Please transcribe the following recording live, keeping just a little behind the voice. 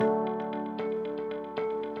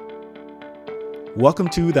Welcome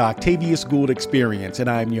to the Octavius Gould Experience, and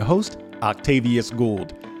I am your host, Octavius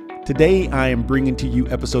Gould. Today, I am bringing to you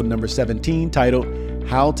episode number 17 titled,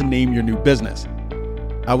 How to Name Your New Business.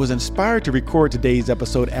 I was inspired to record today's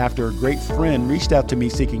episode after a great friend reached out to me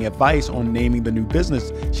seeking advice on naming the new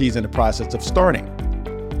business she's in the process of starting.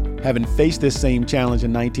 Having faced this same challenge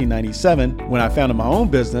in 1997, when I founded my own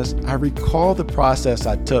business, I recall the process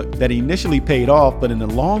I took that initially paid off, but in the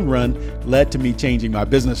long run led to me changing my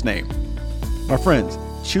business name. My friends,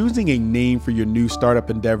 choosing a name for your new startup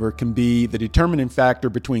endeavor can be the determining factor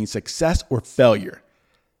between success or failure.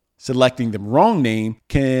 Selecting the wrong name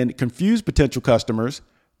can confuse potential customers,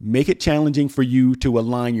 make it challenging for you to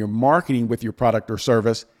align your marketing with your product or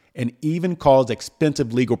service, and even cause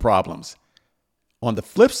expensive legal problems. On the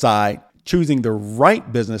flip side, choosing the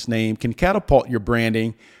right business name can catapult your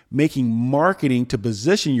branding, making marketing to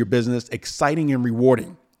position your business exciting and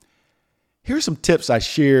rewarding. Here's some tips I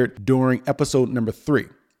shared during episode number 3.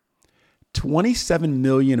 27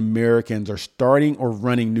 million Americans are starting or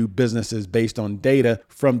running new businesses based on data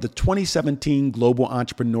from the 2017 Global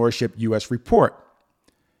Entrepreneurship U.S. report.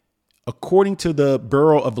 According to the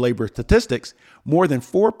Bureau of Labor Statistics, more than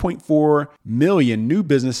 4.4 million new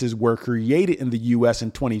businesses were created in the U.S. in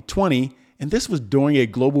 2020, and this was during a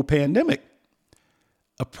global pandemic.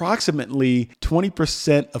 Approximately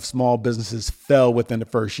 20% of small businesses fell within the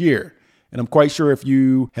first year. And I'm quite sure if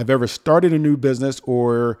you have ever started a new business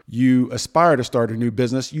or you aspire to start a new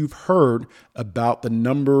business, you've heard about the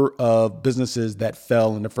number of businesses that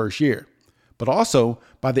fell in the first year. But also,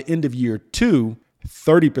 by the end of year 2,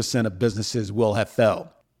 30% of businesses will have failed.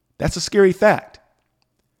 That's a scary fact.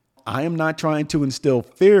 I am not trying to instill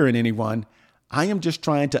fear in anyone. I am just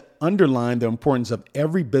trying to underline the importance of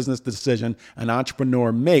every business decision an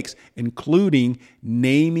entrepreneur makes, including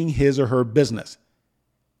naming his or her business.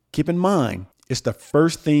 Keep in mind, it's the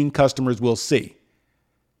first thing customers will see.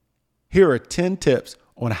 Here are 10 tips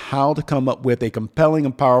on how to come up with a compelling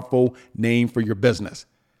and powerful name for your business.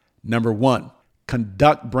 Number 1,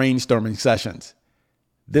 conduct brainstorming sessions.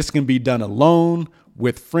 This can be done alone,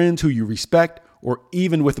 with friends who you respect, or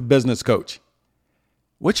even with a business coach.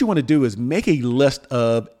 What you want to do is make a list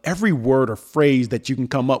of every word or phrase that you can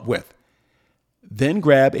come up with. Then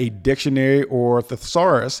grab a dictionary or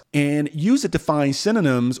thesaurus and use it to find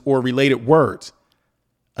synonyms or related words.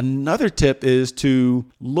 Another tip is to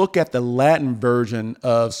look at the Latin version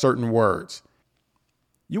of certain words.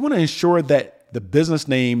 You want to ensure that the business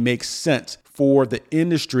name makes sense for the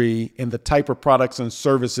industry and the type of products and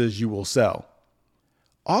services you will sell.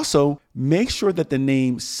 Also, make sure that the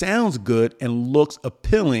name sounds good and looks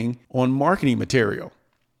appealing on marketing material.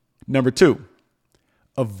 Number 2,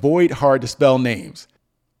 avoid hard to spell names.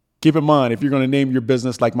 Keep in mind, if you're going to name your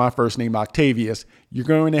business like my first name, Octavius, you're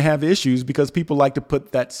going to have issues because people like to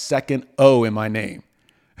put that second O in my name.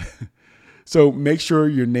 So make sure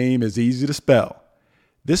your name is easy to spell.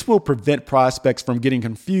 This will prevent prospects from getting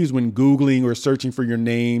confused when Googling or searching for your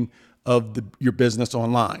name of your business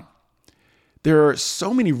online. There are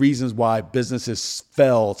so many reasons why businesses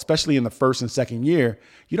fail, especially in the first and second year.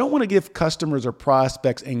 You don't want to give customers or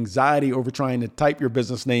prospects anxiety over trying to type your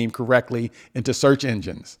business name correctly into search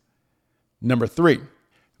engines. Number 3,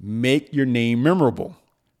 make your name memorable.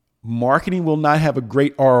 Marketing will not have a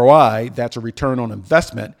great ROI, that's a return on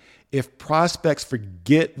investment, if prospects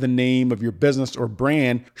forget the name of your business or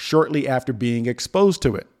brand shortly after being exposed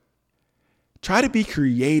to it. Try to be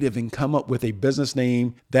creative and come up with a business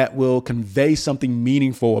name that will convey something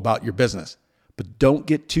meaningful about your business, but don't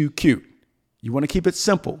get too cute. You want to keep it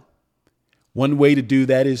simple. One way to do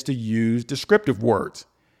that is to use descriptive words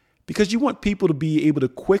because you want people to be able to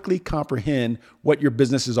quickly comprehend what your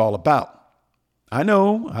business is all about. I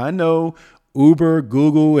know Uber,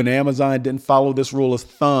 Google, and Amazon didn't follow this rule of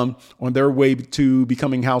thumb on their way to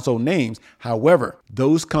becoming household names. However,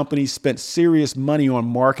 those companies spent serious money on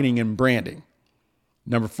marketing and branding.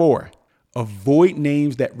 Number 4, avoid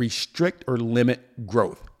names that restrict or limit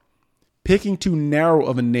growth. Picking too narrow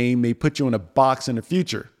of a name may put you in a box in the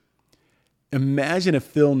future. Imagine if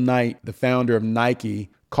Phil Knight, the founder of Nike,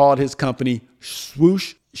 called his company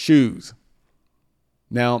Swoosh Shoes.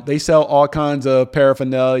 Now, they sell all kinds of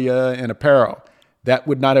paraphernalia and apparel. That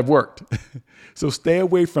would not have worked. So stay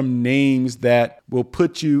away from names that will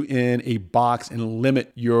put you in a box and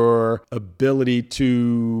limit your ability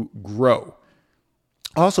to grow.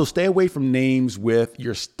 Also, stay away from names with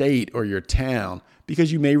your state or your town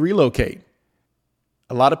because you may relocate.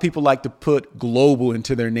 A lot of people like to put global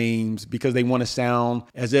into their names because they want to sound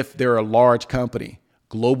as if they're a large company,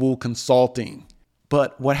 global consulting.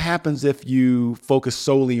 But what happens if you focus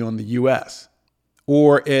solely on the U.S.?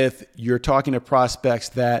 Or if you're talking to prospects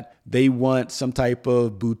that they want some type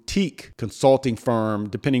of boutique consulting firm,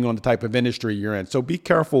 depending on the type of industry you're in. So be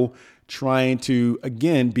careful trying to,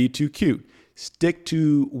 again, be too cute. Stick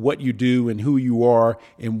to what you do and who you are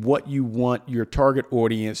and what you want your target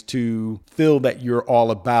audience to feel that you're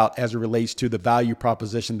all about as it relates to the value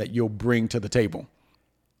proposition that you'll bring to the table.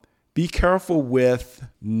 Be careful with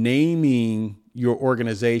naming your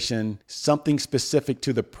organization something specific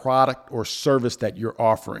to the product or service that you're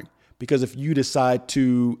offering. Because if you decide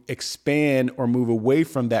to expand or move away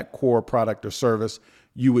from that core product or service,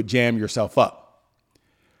 you would jam yourself up.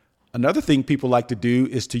 Another thing people like to do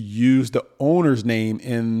is to use the owner's name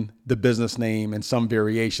in the business name in some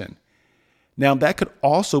variation. Now, that could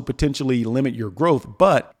also potentially limit your growth,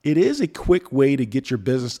 but it is a quick way to get your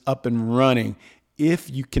business up and running if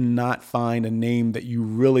you cannot find a name that you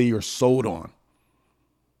really are sold on.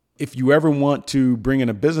 If you ever want to bring in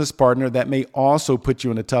a business partner, that may also put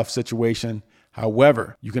you in a tough situation.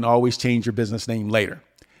 However, you can always change your business name later.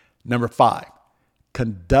 Number 5,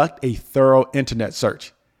 conduct a thorough internet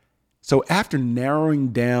search. So after narrowing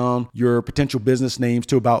down your potential business names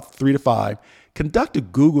to about 3 to 5, conduct a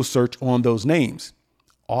Google search on those names.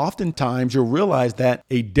 Oftentimes you'll realize that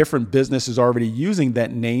a different business is already using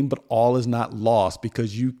that name, but all is not lost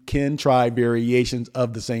because you can try variations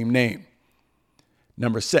of the same name.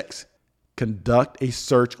 Number 6, conduct a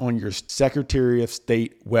search on your Secretary of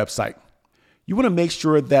State website. You want to make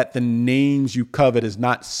sure that the names you covet is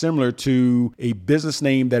not similar to a business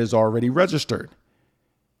name that is already registered.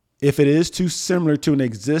 If it is too similar to an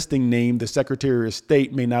existing name, the Secretary of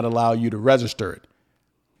State may not allow you to register it.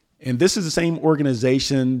 And this is the same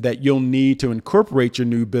organization that you'll need to incorporate your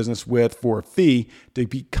new business with for a fee to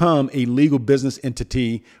become a legal business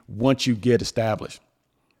entity once you get established.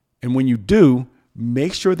 And when you do,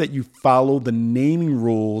 make sure that you follow the naming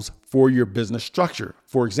rules for your business structure.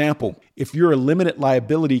 For example, if you're a limited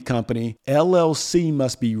liability company, LLC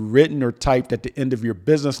must be written or typed at the end of your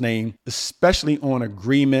business name, especially on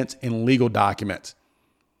agreements and legal documents.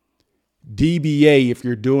 DBA if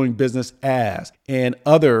you're doing business as, and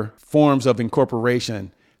other forms of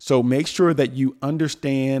incorporation. So make sure that you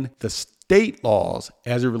understand the state laws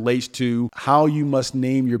as it relates to how you must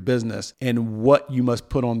name your business and what you must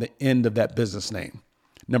put on the end of that business name.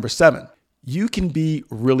 Number 7, you can be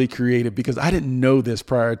really creative because I didn't know this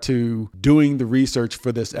prior to doing the research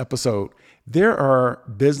for this episode. There are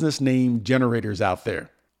business name generators out there.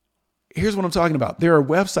 Here's what I'm talking about. There are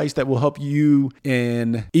websites that will help you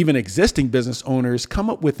and even existing business owners come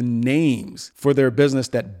up with names for their business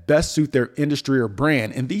that best suit their industry or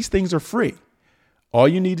brand. And these things are free. All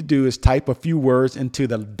you need to do is type a few words into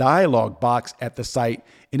the dialog box at the site,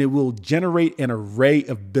 and it will generate an array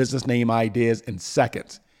of business name ideas in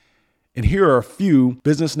seconds. And here are a few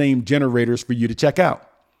business name generators for you to check out.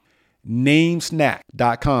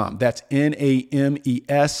 Namesnack.com. That's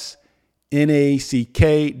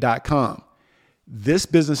NAMESNACK.com. This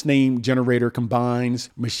business name generator combines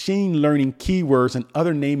machine learning keywords and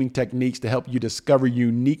other naming techniques to help you discover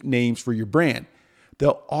unique names for your brand.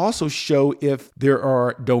 They'll also show if there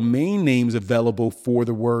are domain names available for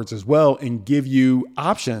the words as well and give you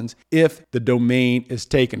options if the domain is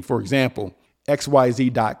taken. For example,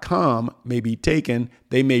 xyz.com may be taken.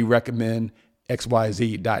 They may recommend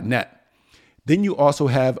xyz.net. Then you also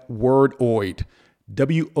have Wordoid,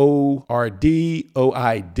 WORDOID.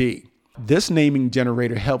 This naming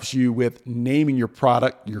generator helps you with naming your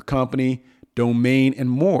product, your company, domain, and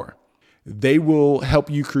more. They will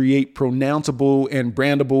help you create pronounceable and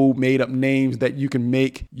brandable made up names that you can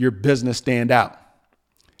make your business stand out.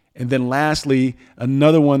 And then lastly,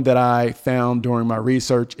 another one that I found during my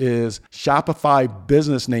research is Shopify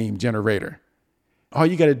Business Name Generator. All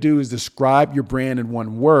you got to do is describe your brand in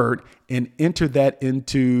one word and enter that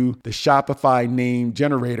into the Shopify name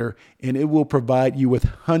generator, and it will provide you with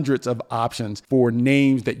hundreds of options for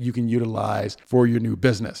names that you can utilize for your new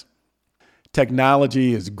business.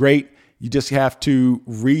 Technology is great. You just have to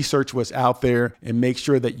research what's out there and make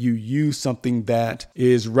sure that you use something that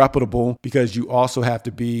is reputable, because you also have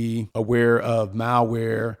to be aware of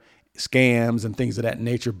malware, scams, and things of that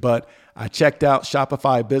nature. But I checked out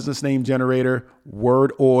Shopify Business Name Generator,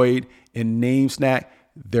 Wordoid, and Namesnack.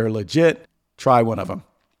 They're legit. Try one of them.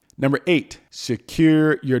 Number 8,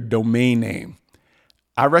 secure your domain name.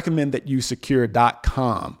 I recommend that you secure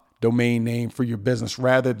 .com domain name for your business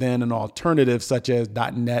rather than an alternative such as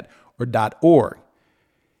 .net or .org.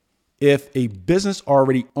 If a business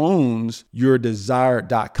already owns your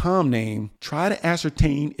desired .com name, try to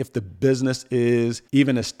ascertain if the business is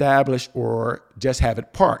even established or just have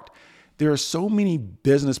it parked. There are so many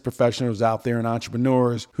business professionals out there and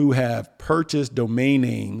entrepreneurs who have purchased domain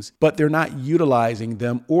names, but they're not utilizing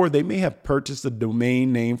them, or they may have purchased a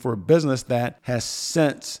domain name for a business that has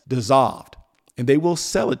since dissolved, and they will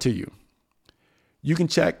sell it to you. You can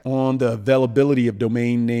check on the availability of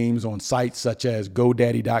domain names on sites such as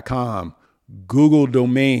GoDaddy.com, Google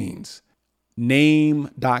Domains,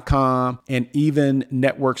 Name.com, and even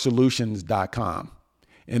NetworkSolutions.com.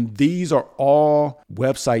 And these are all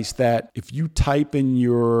websites that if you type in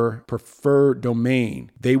your preferred domain,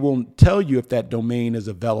 they will tell you if that domain is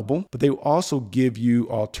available, but they will also give you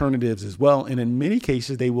alternatives as well. And in many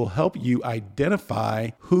cases, they will help you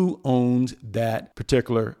identify who owns that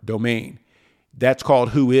particular domain. That's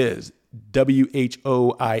called Whois,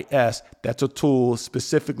 WHOIS. That's a tool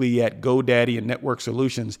specifically at GoDaddy and Network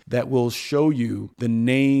Solutions that will show you the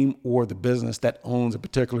name or the business that owns a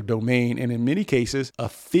particular domain, and in many cases, a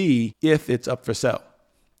fee if it's up for sale.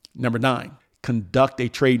 Number 9, conduct a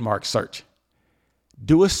trademark search.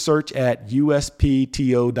 Do a search at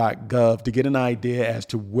uspto.gov to get an idea as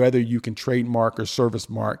to whether you can trademark or service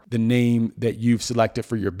mark the name that you've selected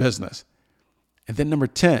for your business. And then number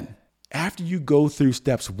 10, after you go through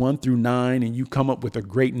steps 1 through 9 and you come up with a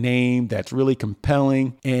great name that's really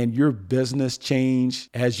compelling and your business change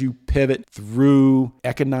as you pivot through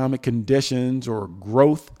economic conditions or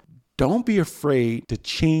growth, don't be afraid to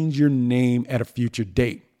change your name at a future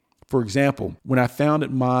date. For example, when I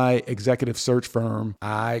founded my executive search firm,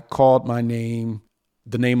 I called my name,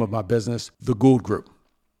 the name of my business, The Gould Group.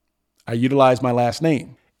 I utilized my last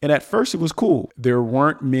name. And at first it was cool. There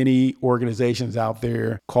weren't many organizations out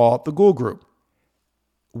there called the Gould Group.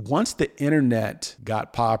 Once the internet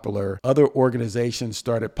got popular, other organizations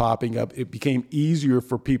started popping up. It became easier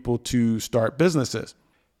for people to start businesses.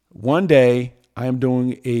 One day I am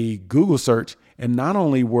doing a Google search, and not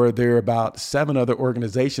only were there about 7 other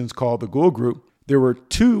organizations called the Gould Group, there were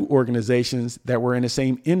 2 organizations that were in the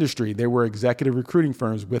same industry. They were executive recruiting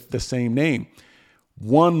firms with the same name.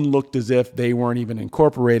 One looked as if they weren't even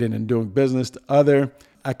incorporated and doing business. The other,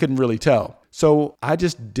 I couldn't really tell. So I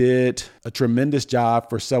just did a tremendous job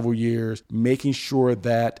for several years, making sure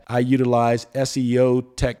that I utilized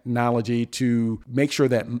SEO technology to make sure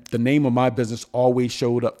that the name of my business always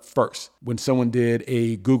showed up first when someone did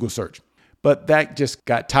a Google search. But that just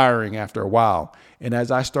got tiring after a while. And as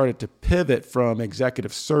I started to pivot from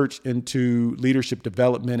executive search into leadership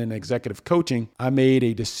development and executive coaching, I made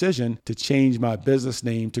a decision to change my business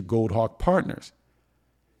name to Goldhawk Partners.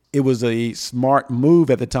 It was a smart move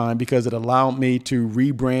at the time because it allowed me to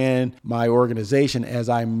rebrand my organization as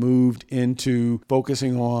I moved into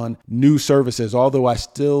focusing on new services. Although I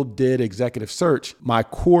still did executive search, my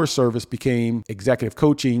core service became executive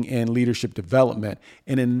coaching and leadership development.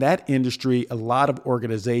 And in that industry, a lot of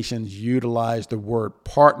organizations utilize the word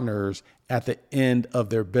partners at the end of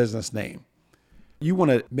their business name. You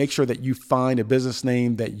want to make sure that you find a business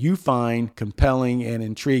name that you find compelling and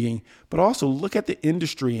intriguing, but also look at the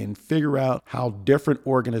industry and figure out how different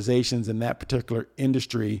organizations in that particular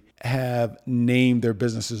industry have named their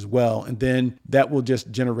businesses well. And then that will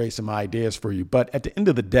just generate some ideas for you. But at the end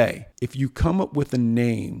of the day, if you come up with a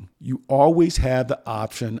name, you always have the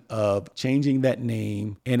option of changing that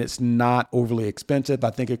name, and it's not overly expensive.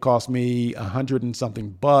 I think it cost me $100 and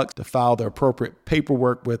something to file the appropriate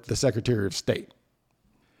paperwork with the Secretary of State.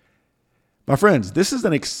 My friends, this is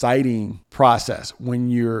an exciting process when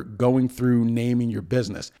you're going through naming your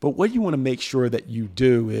business. But what you want to make sure that you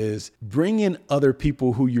do is bring in other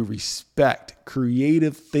people who you respect,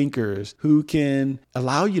 creative thinkers who can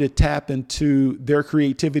allow you to tap into their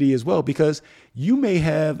creativity as well. Because you may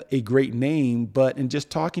have a great name, but in just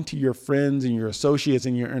talking to your friends and your associates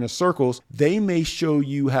and your inner circles, they may show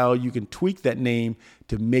you how you can tweak that name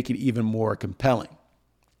to make it even more compelling.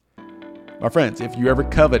 My friends, if you ever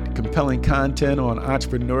covet compelling content on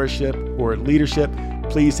entrepreneurship or leadership,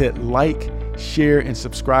 please hit like, share, and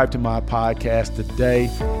subscribe to my podcast today.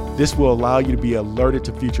 This will allow you to be alerted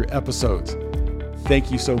to future episodes.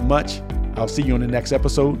 Thank you so much. I'll see you on the next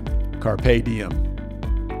episode. Carpe diem.